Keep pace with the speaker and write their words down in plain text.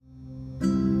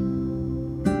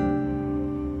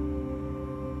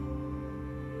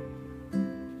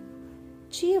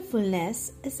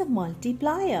Cheerfulness is a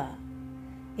multiplier.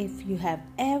 If you have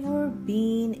ever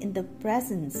been in the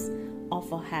presence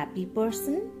of a happy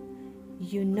person,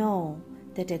 you know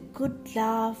that a good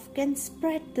laugh can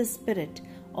spread the spirit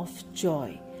of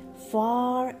joy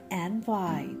far and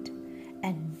wide.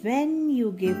 And when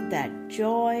you give that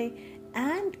joy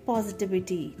and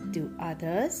positivity to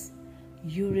others,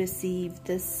 you receive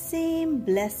the same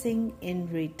blessing in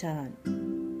return.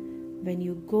 When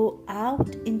you go out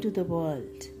into the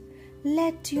world,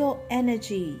 let your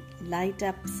energy light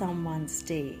up someone's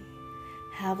day.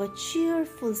 Have a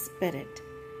cheerful spirit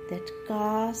that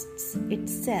casts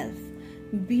itself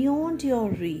beyond your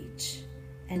reach,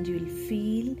 and you'll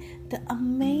feel the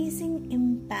amazing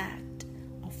impact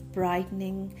of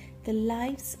brightening the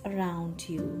lives around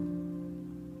you.